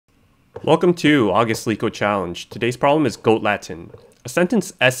Welcome to August Leetcode Challenge. Today's problem is Goat Latin. A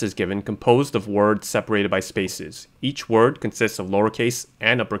sentence S is given composed of words separated by spaces. Each word consists of lowercase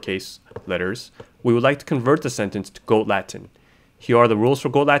and uppercase letters. We would like to convert the sentence to Goat Latin. Here are the rules for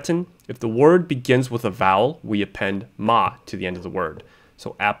Goat Latin. If the word begins with a vowel, we append ma to the end of the word.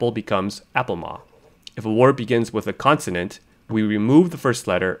 So apple becomes apple ma. If a word begins with a consonant, we remove the first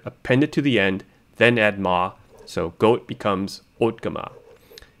letter, append it to the end, then add ma. So goat becomes otgama.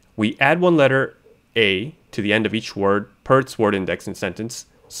 We add one letter A to the end of each word per its word index in sentence,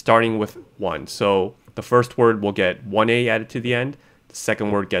 starting with 1. So the first word will get 1A added to the end, the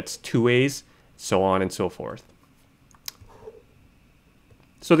second word gets 2 A's, so on and so forth.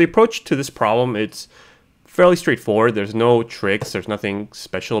 So the approach to this problem, it's fairly straightforward. There's no tricks, there's nothing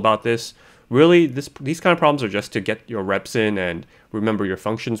special about this. Really, these kind of problems are just to get your reps in and remember your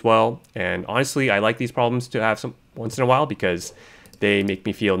functions well. And honestly, I like these problems to have some once in a while because they make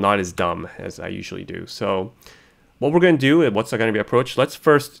me feel not as dumb as I usually do. So what we're going to do, and what's going to be our approach, let's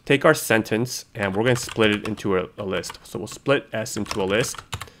first take our sentence and we're going to split it into a list. So we'll split S into a list.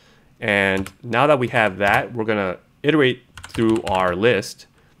 And now that we have that, we're going to iterate through our list.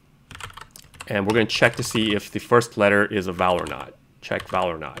 And we're going to check to see if the first letter is a vowel or not. Check vowel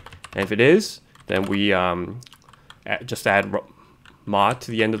or not. And if it is, then we just add ma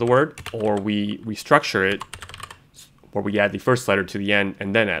to the end of the word, or we restructure it where we add the first letter to the end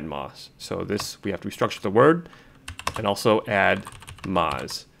and then add mas. So this, we have to restructure the word and also add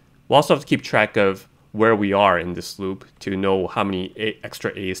mas. We'll also have to keep track of where we are in this loop to know how many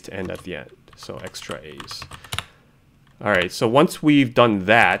extra A's to end at the end. So extra A's. All right, so once we've done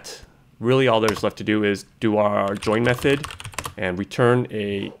that, really all there's left to do is do our join method and return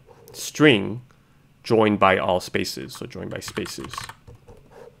a string joined by all spaces. So joined by spaces.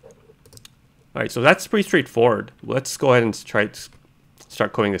 All right, so that's pretty straightforward. Let's go ahead and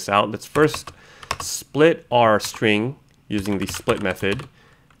start coding this out. Let's first split our string using the split method.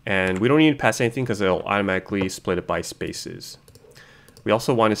 And we don't need to pass anything because it'll automatically split it by spaces. We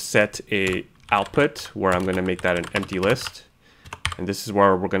also want to set a output where I'm going to make that an empty list. And this is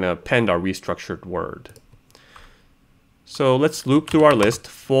where we're going to append our restructured word. So let's loop through our list.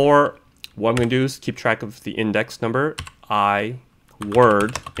 For what I'm going to do is keep track of the index number, I,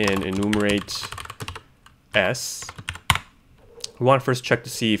 word in enumerate S. We want to first check to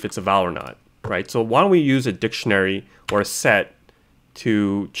see if it's a vowel or not, right? So why don't we use a dictionary or a set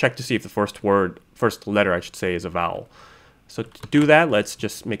to check to see if the first letter I should say, is a vowel. So to do that, let's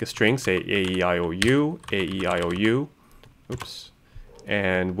just make a string, say A-E-I-O-U, A-E-I-O-U, oops,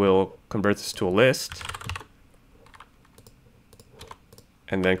 and we'll convert this to a list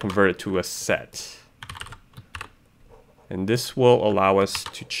and then convert it to a set. And this will allow us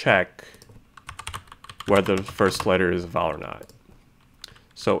to check whether the first letter is a vowel or not.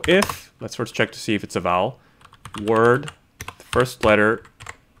 So if, let's first check to see if it's a vowel, word, the first letter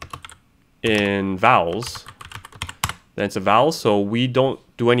in vowels, then it's a vowel, so we don't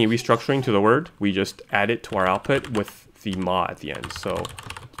do any restructuring to the word, we just add it to our output with the ma at the end. So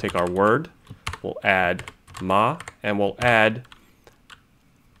take our word, we'll add ma, and we'll add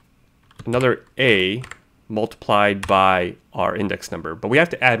another A multiplied by our index number. But we have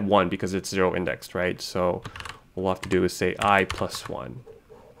to add 1 because it's 0 indexed, right? So what we'll have to do is say I plus 1.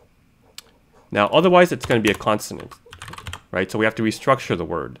 Now, otherwise, it's going to be a consonant, right? So we have to restructure the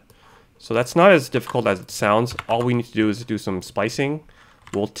word. So that's not as difficult as it sounds. All we need to do is do some splicing.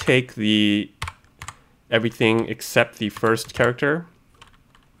 We'll take everything except the first character,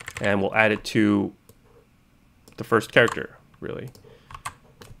 and we'll add it to the first character, really.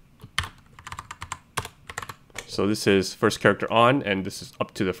 So this is first character on, and this is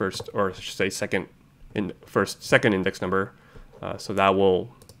up to the first, or I should say second index number. So that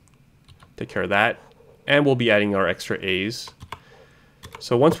will take care of that. And we'll be adding our extra A's.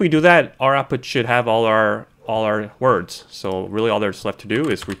 So once we do that, our output should have all our words. So really all there's left to do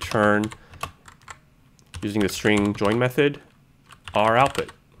is return, using the string join method, our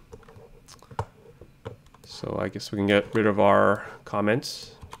output. So I guess we can get rid of our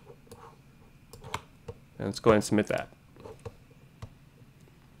comments. And let's go ahead and submit that.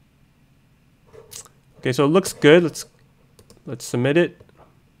 Okay, so it looks good. Let's submit it.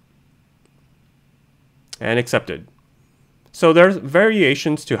 And accepted. So there's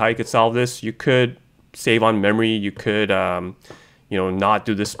variations to how you could solve this. You could save on memory. You could not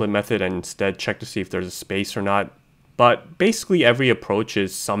do the split method and instead check to see if there's a space or not. But basically every approach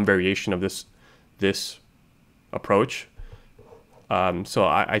is some variation of this approach. So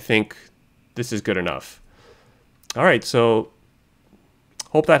I think this is good enough. All right, so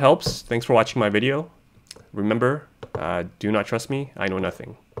hope that helps. Thanks for watching my video. Remember, do not trust me. I know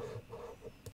nothing.